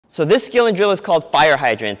So this skill and drill is called fire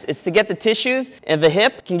hydrants. It's to get the tissues and the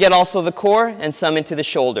hip, can get also the core and some into the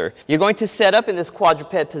shoulder. You're going to set up in this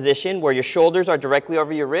quadruped position where your shoulders are directly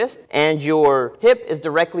over your wrist and your hip is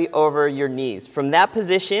directly over your knees. From that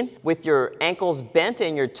position, with your ankles bent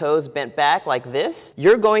and your toes bent back like this,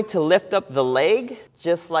 you're going to lift up the leg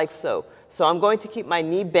just like so. So I'm going to keep my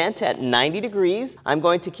knee bent at 90 degrees. I'm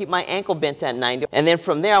going to keep my ankle bent at 90. And then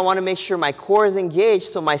from there, I want to make sure my core is engaged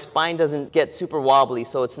so my spine doesn't get super wobbly,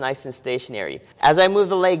 so it's nice and stationary. As I move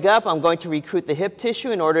the leg up, I'm going to recruit the hip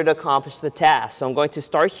tissue in order to accomplish the task. So I'm going to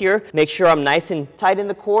start here, make sure I'm nice and tight in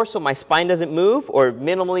the core so my spine doesn't move or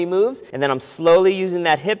minimally moves. And then I'm slowly using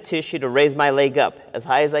that hip tissue to raise my leg up as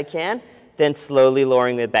high as I can, then slowly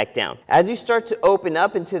lowering it back down. As you start to open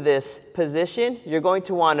up into this position, you're going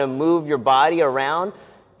to want to move your body around.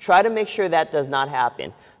 Try to make sure that does not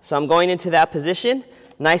happen. So I'm going into that position,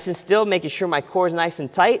 nice and still, making sure my core is nice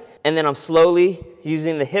and tight, and then I'm slowly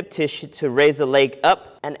using the hip tissue to raise the leg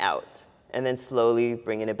up and out, and then slowly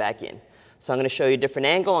bringing it back in. So I'm going to show you a different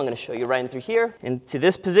angle. I'm going to show you right in through here. Into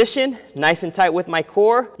this position, nice and tight with my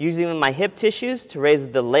core, using my hip tissues to raise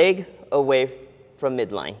the leg away from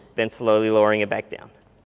midline, then slowly lowering it back down.